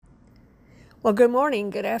Well, good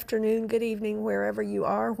morning, good afternoon, good evening, wherever you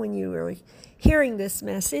are when you are hearing this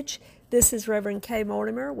message. This is Reverend Kay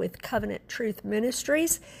Mortimer with Covenant Truth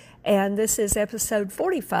Ministries, and this is episode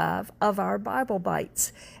 45 of our Bible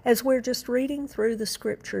Bites, as we're just reading through the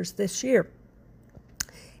scriptures this year.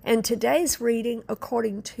 And today's reading,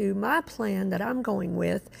 according to my plan that I'm going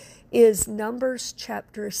with, is Numbers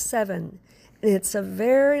chapter 7. And it's a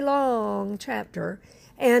very long chapter,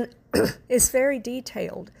 and it's very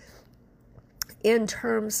detailed in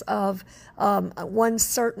terms of one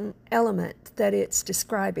certain element that it's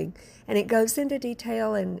describing. And it goes into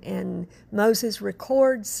detail, and Moses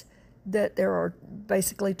records that there are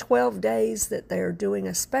basically 12 days that they're doing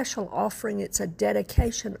a special offering. It's a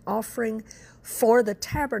dedication offering for the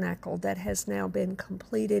tabernacle that has now been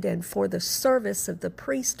completed and for the service of the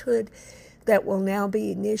priesthood that will now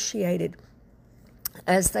be initiated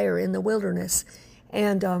as they are in the wilderness.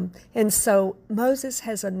 And so Moses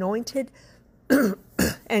has anointed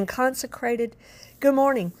and consecrated. Good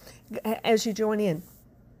morning as you join in.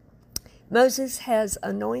 Moses has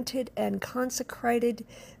anointed and consecrated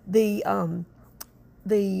the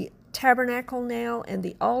tabernacle now, and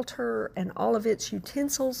the altar and all of its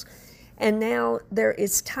utensils, and now there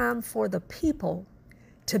is time for the people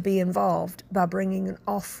to be involved by bringing an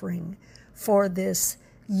offering for this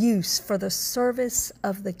use, for the service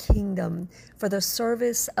of the kingdom, for the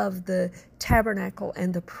service of the tabernacle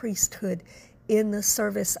and the priesthood in the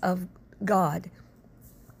service of God.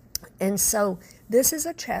 And so this is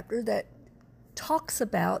a chapter that talks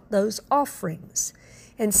about those offerings.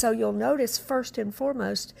 And so you'll notice first and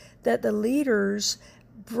foremost that the leaders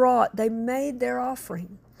they made their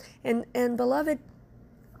offering. And beloved,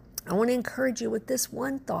 I want to encourage you with this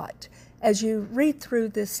one thought. As you read through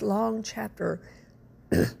this long chapter,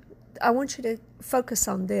 I want you to focus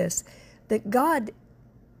on this, that God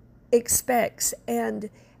expects and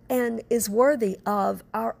is worthy of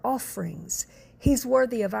our offerings. He's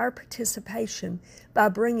worthy of our participation by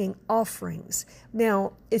bringing offerings.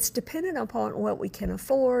 Now, it's dependent upon what we can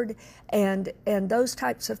afford and those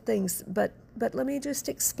types of things, but let me just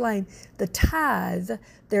explain. The tithe,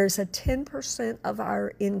 there's a 10% of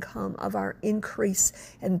our income, of our increase,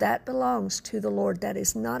 and that belongs to the Lord. That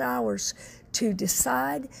is not ours to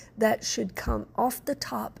decide. That should come off the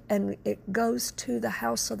top, and it goes to the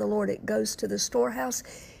house of the Lord. It goes to the storehouse.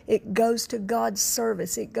 It goes to God's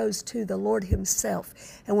service. It goes to the Lord Himself.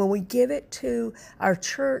 And when we give it to our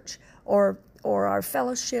church or our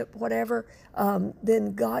fellowship, whatever,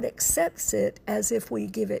 then God accepts it as if we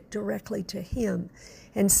give it directly to Him.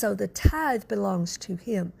 And so the tithe belongs to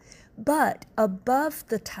Him. But above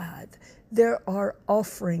the tithe, there are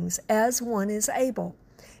offerings as one is able.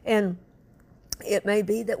 And it may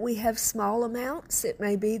be that we have small amounts. It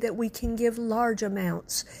may be that we can give large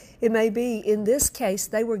amounts. It may be, in this case,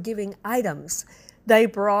 they were giving items. They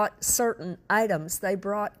brought certain items. They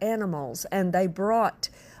brought animals, and they brought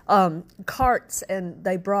carts, and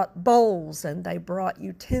they brought bowls, and they brought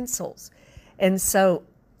utensils. And so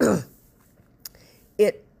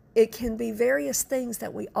it can be various things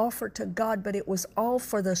that we offer to God, but it was all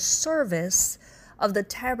for the service of the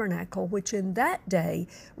tabernacle, which in that day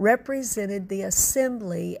represented the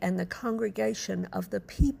assembly and the congregation of the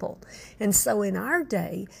people. And so in our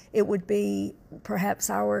day, it would be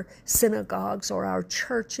perhaps our synagogues or our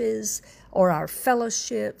churches or our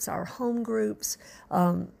fellowships, our home groups,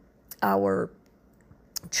 our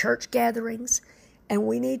church gatherings. And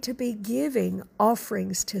we need to be giving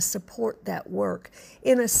offerings to support that work.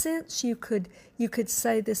 In a sense, you could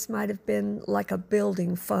say this might have been like a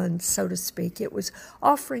building fund, so to speak. It was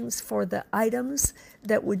offerings for the items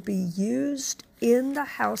that would be used in the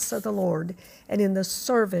house of the Lord and in the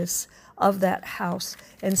service of that house.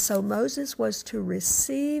 And so Moses was to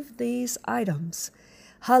receive these items,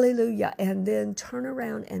 hallelujah, and then turn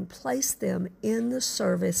around and place them in the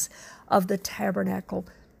service of the tabernacle.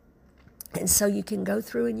 And so you can go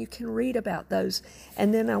through and you can read about those.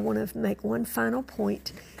 And then I want to make one final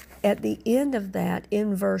point. At the end of that,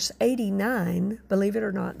 in verse 89, believe it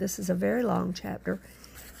or not, this is a very long chapter,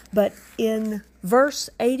 but in verse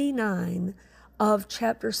 89 of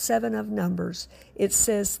chapter 7 of Numbers, it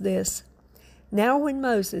says this: "Now when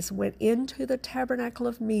Moses went into the tabernacle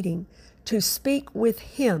of meeting to speak with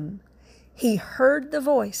him, he heard the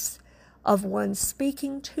voice of one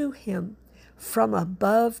speaking to him from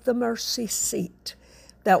above the mercy seat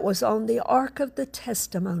that was on the ark of the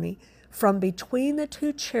testimony, from between the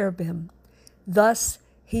two cherubim. Thus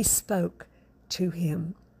he spoke to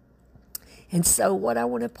him." And so what I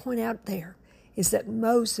want to point out there is that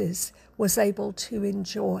Moses was able to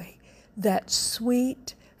enjoy that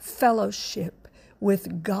sweet fellowship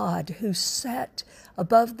with God, who sat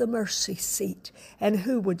above the mercy seat, and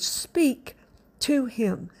who would speak to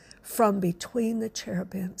him from between the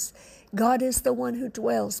cherubims. God is the one who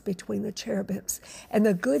dwells between the cherubims. And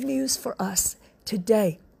the good news for us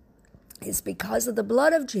today is because of the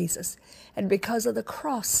blood of Jesus and because of the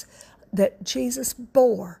cross that Jesus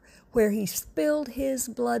bore, where he spilled his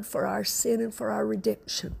blood for our sin and for our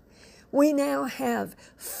redemption, we now have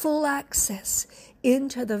full access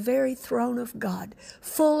into the very throne of God,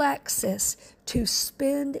 full access to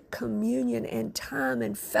spend communion and time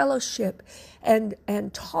and fellowship and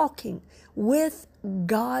talking with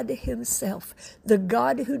God himself, the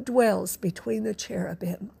God who dwells between the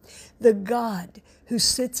cherubim, the God who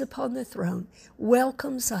sits upon the throne,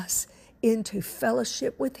 welcomes us into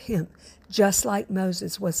fellowship with him, just like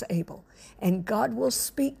Moses was able. And God will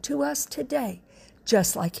speak to us today,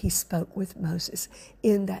 just like he spoke with Moses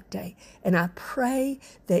in that day. And I pray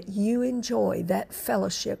that you enjoy that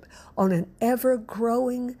fellowship on an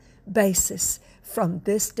ever-growing basis from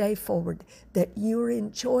this day forward, that you're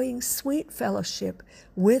enjoying sweet fellowship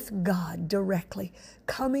with God directly,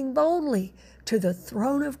 coming boldly to the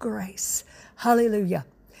throne of grace, hallelujah,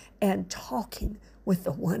 and talking with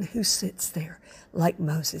the one who sits there like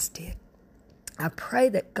Moses did. I pray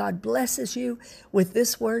that God blesses you with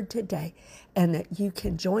this word today and that you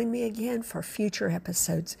can join me again for future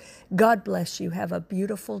episodes. God bless you. Have a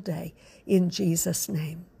beautiful day in Jesus'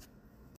 name.